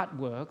heart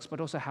works, but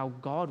also how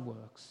God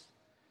works.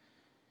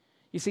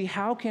 You see,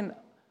 how can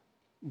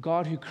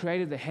God, who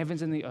created the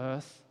heavens and the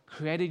earth,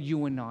 created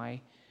you and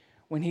I,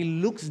 when he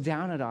looks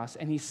down at us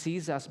and he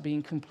sees us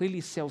being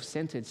completely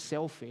self-centered,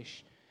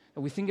 selfish,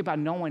 that we think about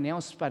no one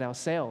else but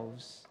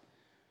ourselves,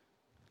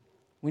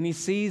 when he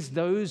sees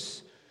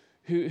those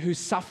who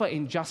suffer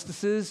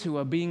injustices, who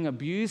are being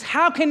abused,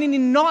 how can he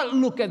not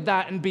look at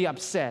that and be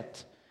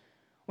upset?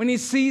 When he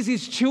sees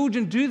his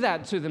children do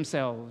that to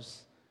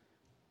themselves.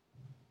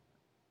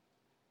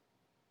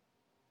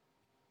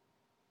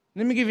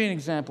 Let me give you an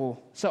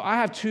example. So I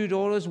have two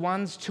daughters.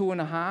 One's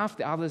 2.5,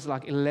 the other's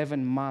like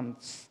 11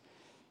 months.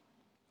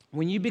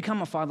 When you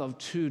become a father of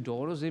two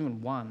daughters,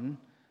 even one,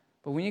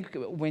 but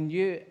when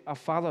you're a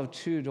father of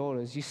two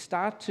daughters, you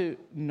start to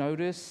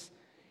notice,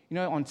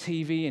 on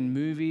TV and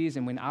movies,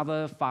 and when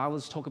other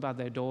fathers talk about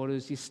their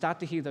daughters, you start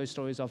to hear those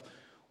stories of,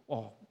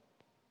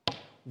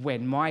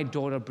 when my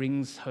daughter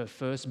brings her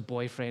first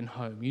boyfriend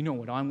home, you know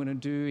what I'm going to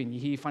do. And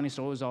you hear funny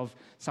stories of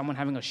someone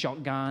having a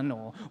shotgun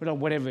or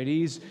whatever it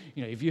is.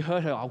 If you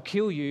hurt her, I'll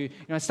kill you.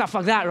 Stuff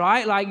like that,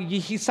 right? Like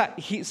you start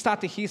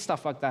to hear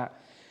stuff like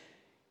that.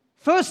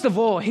 First of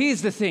all,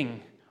 here's the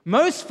thing.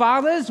 Most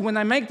fathers, when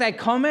they make that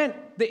comment,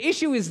 the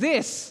issue is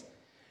this.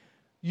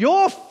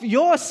 You're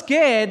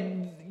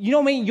scared,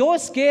 You're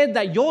scared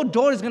that your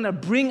daughter's going to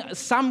bring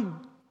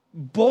some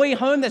boy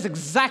home that's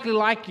exactly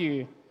like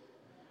you.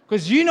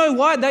 Because you know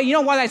what? You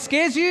know why that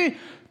scares you?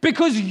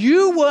 Because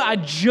you were a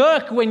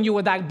jerk when you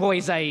were that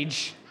boy's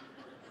age.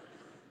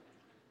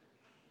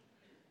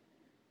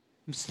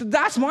 So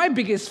that's my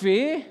biggest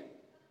fear.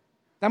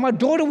 That my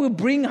daughter will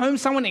bring home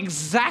someone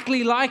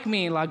exactly like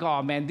me. Like,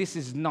 oh man, this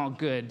is not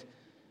good.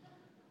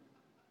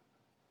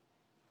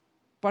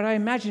 But I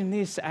imagine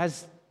this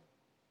as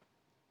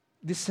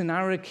this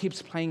scenario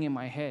keeps playing in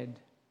my head.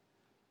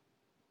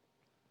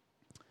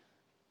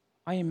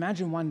 I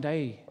imagine one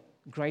day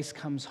Grace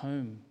comes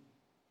home.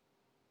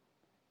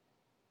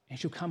 And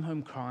she'll come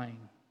home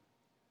crying.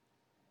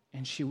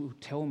 And she will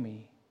tell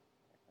me,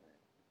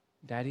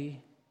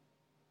 Daddy,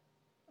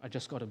 I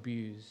just got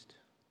abused.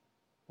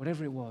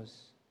 Whatever it was.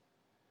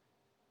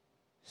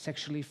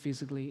 Sexually,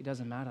 physically, it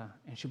doesn't matter.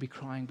 And she'll be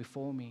crying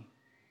before me.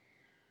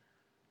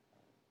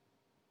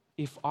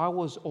 If I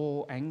was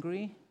all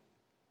angry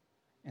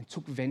and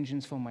took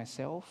vengeance for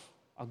myself,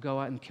 I'll go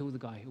out and kill the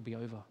guy. It'll be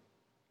over.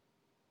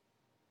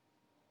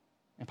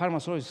 And part of my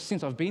story is,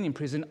 since I've been in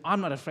prison,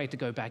 I'm not afraid to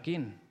go back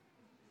in.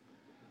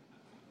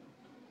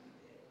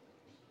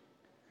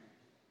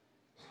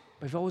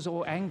 But if I was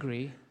all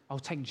angry, I'll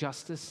take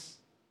justice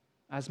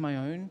as my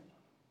own.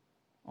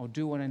 I'll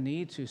do what I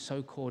need to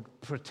so-called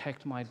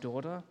protect my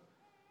daughter.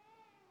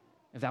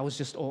 If that was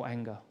just all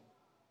anger.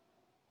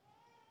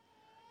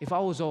 If I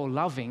was all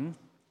loving,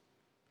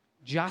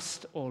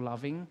 just all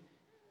loving,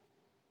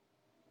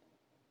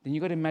 then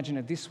you've got to imagine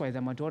it this way,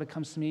 that my daughter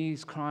comes to me,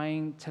 is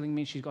crying, telling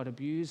me she's got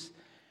abused,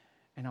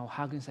 and I'll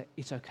hug and say,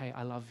 it's okay,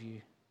 I love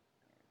you.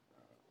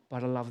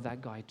 But I love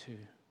that guy too.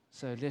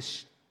 So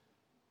let's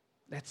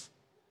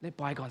let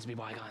bygones be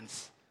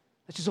bygones.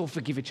 Let's just all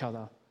forgive each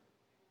other.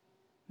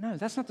 No,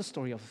 that's not the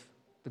story of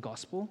the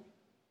gospel.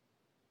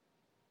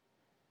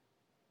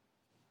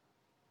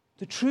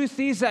 The truth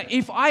is that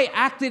if I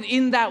acted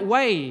in that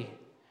way,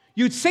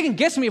 you'd second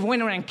guess me if I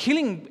went around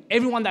killing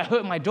everyone that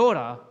hurt my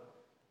daughter.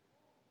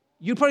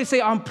 You'd probably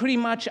say I'm pretty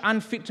much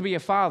unfit to be a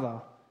father.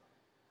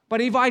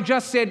 But if I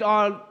just said,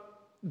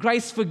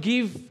 Grace,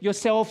 forgive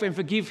yourself and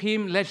forgive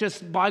him, let's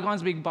just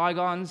bygones be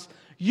bygones,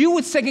 you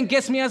would second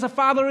guess me as a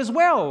father as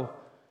well.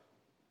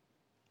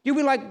 You'd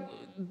be like,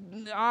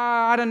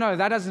 I don't know,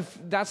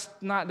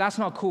 that's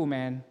not cool,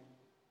 man.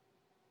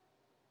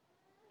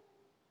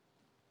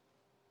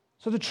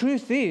 So the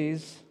truth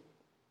is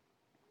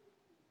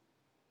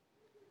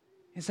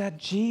that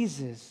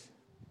Jesus,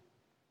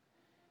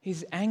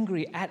 he's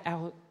angry at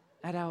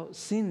our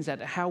sins,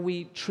 at how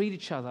we treat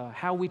each other,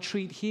 how we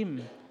treat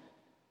him.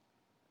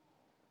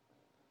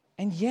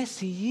 And yes,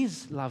 he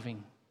is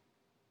loving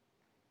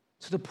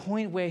to the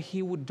point where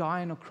he would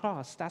die on a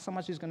cross. That's how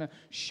much he's going to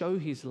show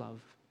his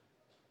love.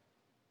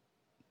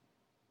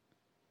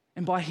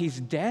 And by his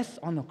death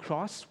on the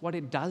cross, what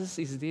it does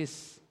is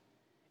this.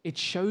 It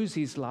shows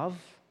his love,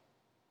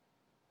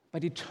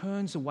 but it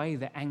turns away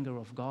the anger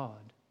of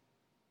God.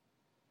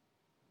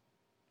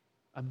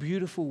 A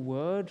beautiful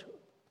word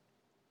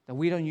that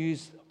we don't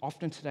use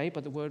often today,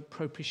 but the word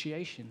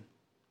propitiation.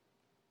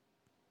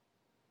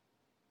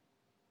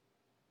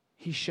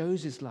 He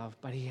shows his love,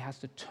 but he has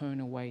to turn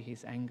away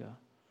his anger.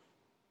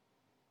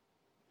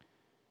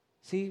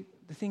 See,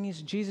 the thing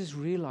is, Jesus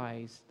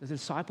realized, the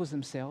disciples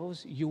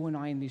themselves, you and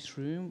I in this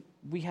room,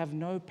 we have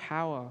no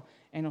power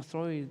and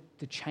authority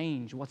to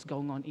change what's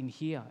going on in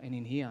here and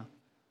in here.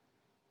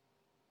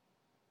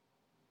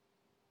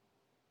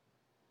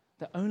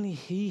 That only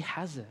he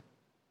has it.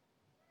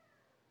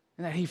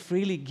 And that he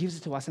freely gives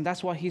it to us. And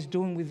that's what he's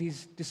doing with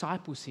his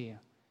disciples here.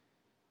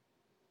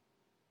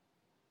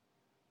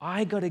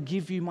 I got to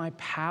give you my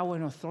power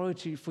and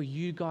authority for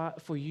you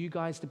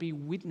guys to be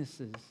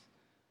witnesses.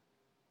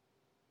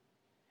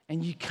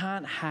 And you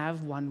can't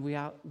have one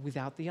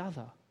without the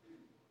other.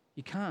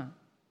 You can't.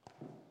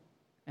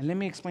 And let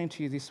me explain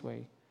to you this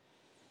way.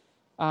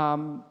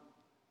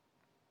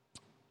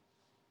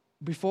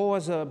 Before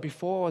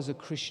I was a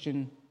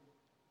Christian,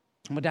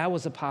 my dad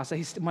was a pastor.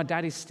 My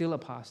dad is still a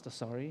pastor,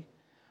 sorry.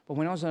 But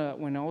when I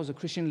was a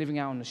Christian living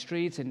out on the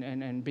streets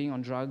and being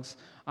on drugs,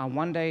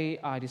 one day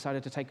I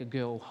decided to take a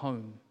girl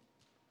home.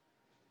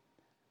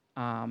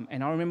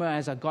 And I remember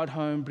as I got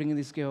home, bringing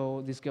this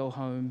girl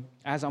home,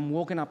 as I'm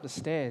walking up the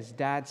stairs,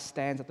 Dad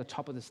stands at the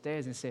top of the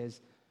stairs and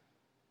says,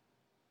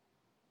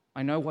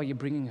 I know why you're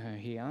bringing her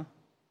here.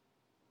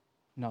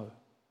 No,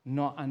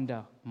 not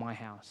under my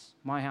house.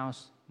 My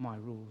house, my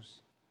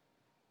rules.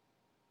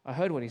 I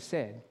heard what he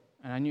said,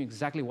 and I knew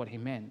exactly what he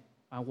meant.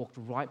 I walked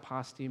right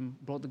past him,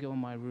 brought the girl in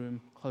my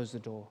room, closed the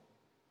door.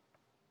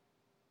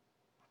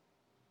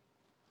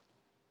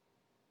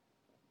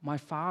 My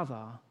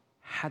father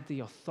had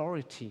the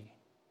authority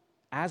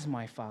as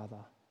my father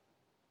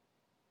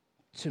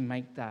to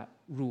make that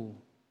rule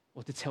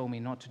or to tell me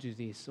not to do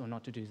this or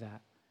not to do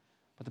that.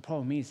 But the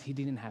problem is he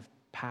didn't have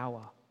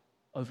power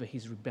over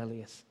his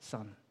rebellious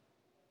son.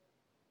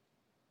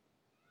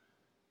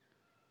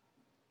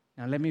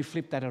 Now let me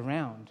flip that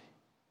around.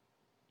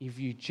 If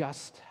you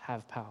just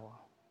have power.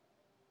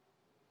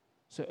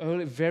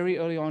 So very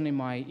early on in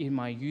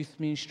my youth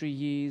ministry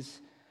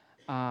years,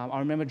 I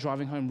remember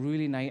driving home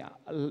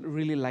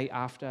really late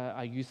after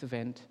a youth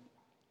event,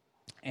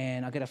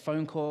 and I get a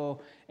phone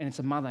call, and it's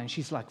a mother, and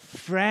she's like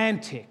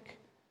frantic.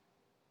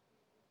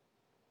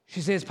 She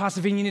says,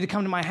 Pastor Vin, you need to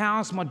come to my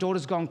house. My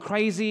daughter's gone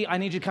crazy. I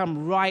need you to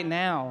come right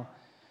now.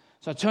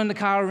 So I turn the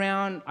car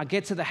around. I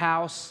get to the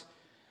house.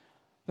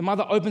 The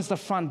mother opens the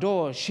front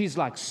door. She's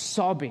like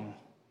sobbing.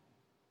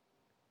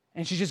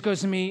 And she just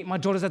goes to me, my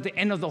daughter's at the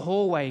end of the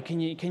hallway.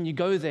 Can you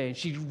go there? And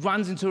she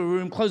runs into a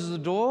room, closes the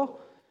door,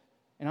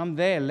 and I'm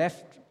there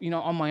left,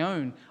 on my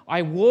own.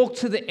 I walk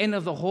to the end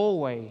of the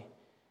hallway,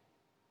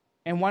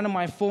 and one of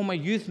my former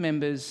youth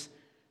members,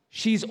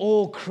 she's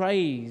all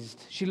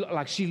crazed. She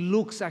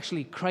looks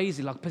actually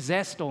crazy, like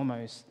possessed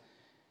almost.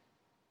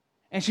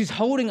 And she's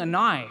holding a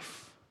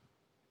knife.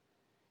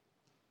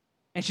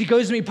 And she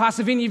goes to me,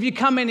 Pastor Vinny, if you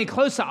come any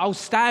closer, I'll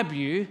stab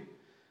you.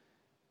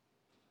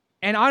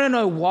 And I don't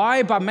know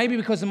why, but maybe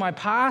because of my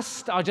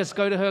past, I'll just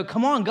go to her,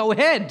 come on, go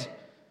ahead.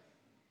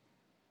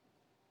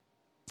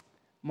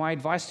 My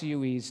advice to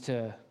you is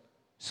to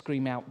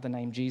scream out the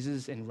name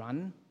Jesus and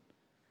run.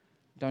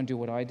 Don't do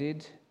what I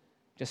did,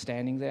 just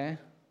standing there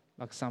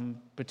like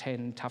some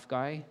pretend tough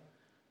guy.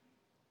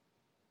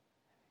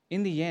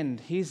 In the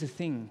end, here's the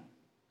thing.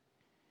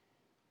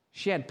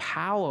 She had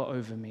power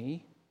over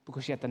me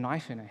because she had the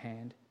knife in her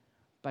hand,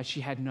 but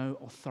she had no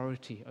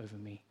authority over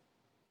me.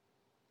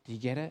 Do you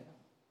get it?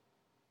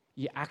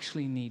 You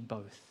actually need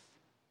both.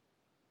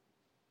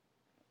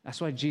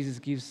 That's why Jesus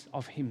gives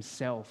of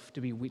himself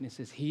to be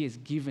witnesses. He has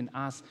given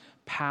us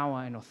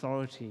power and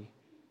authority.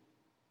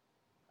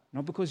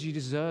 Not because you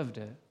deserved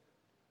it,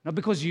 not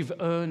because you've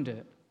earned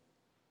it,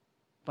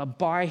 but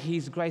by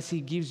his grace, he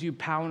gives you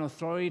power and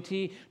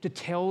authority to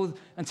tell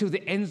until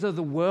the ends of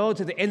the world,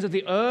 to the ends of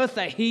the earth,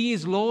 that he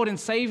is Lord and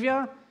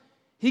Savior.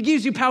 He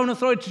gives you power and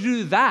authority to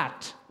do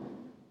that.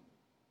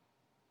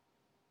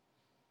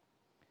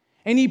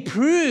 And he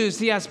proves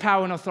he has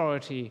power and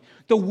authority.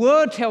 The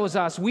word tells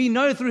us, we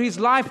know through his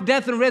life,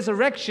 death, and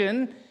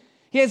resurrection,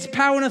 he has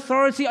power and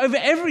authority over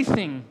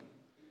everything.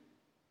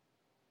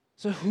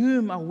 So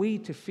whom are we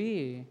to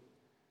fear?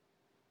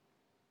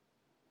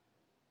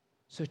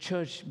 So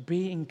church,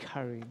 be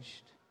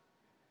encouraged.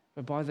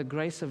 But by the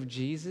grace of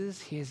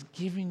Jesus, he has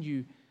given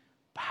you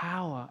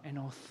power and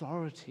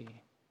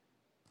authority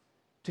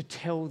to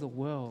tell the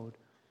world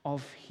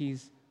of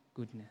his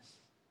goodness.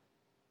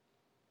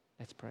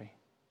 Let's pray.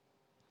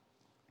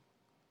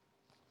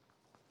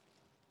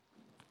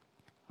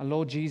 Our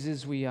Lord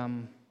Jesus, we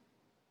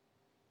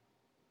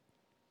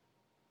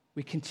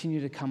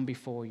continue to come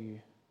before you.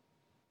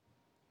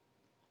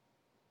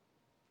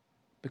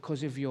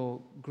 Because of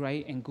your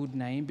great and good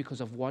name,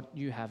 because of what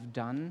you have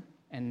done,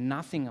 and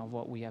nothing of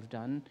what we have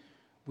done,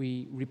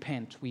 we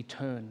repent, we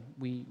turn,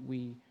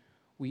 we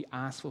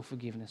ask for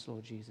forgiveness,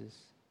 Lord Jesus.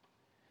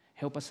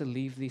 Help us to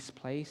leave this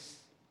place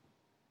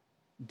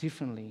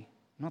differently,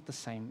 not the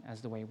same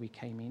as the way we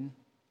came in.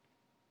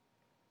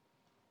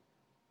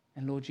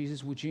 And Lord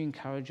Jesus, would you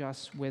encourage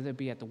us, whether it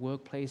be at the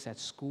workplace, at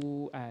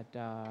school, at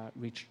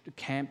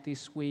camp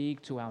this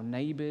week, to our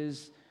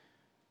neighbors,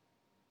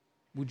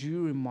 would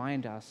you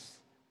remind us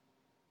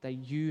that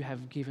you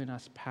have given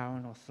us power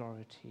and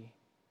authority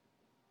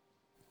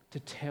to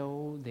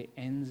tell the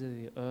ends of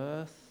the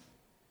earth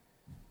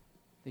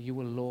that you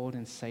were Lord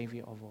and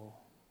Savior of all.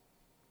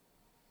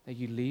 That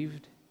you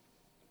lived,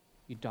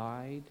 you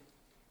died,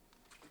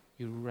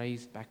 you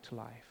raised back to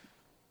life.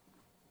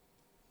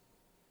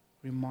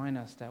 Remind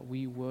us that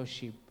we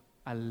worship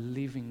a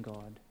living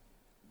God,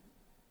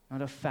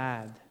 not a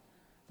fad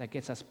that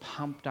gets us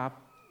pumped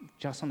up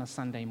just on a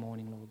Sunday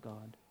morning, Lord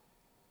God.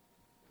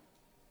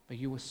 But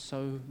you were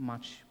so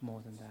much more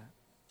than that.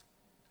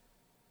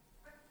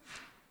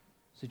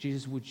 So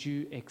Jesus, would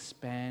you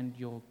expand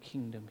your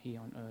kingdom here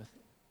on earth,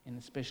 and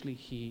especially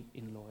here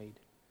in Lloyd?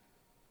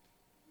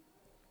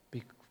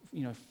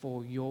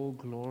 For your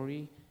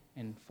glory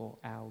and for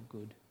our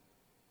good.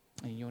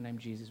 In your name,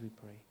 Jesus, we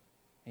pray.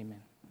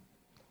 Amen.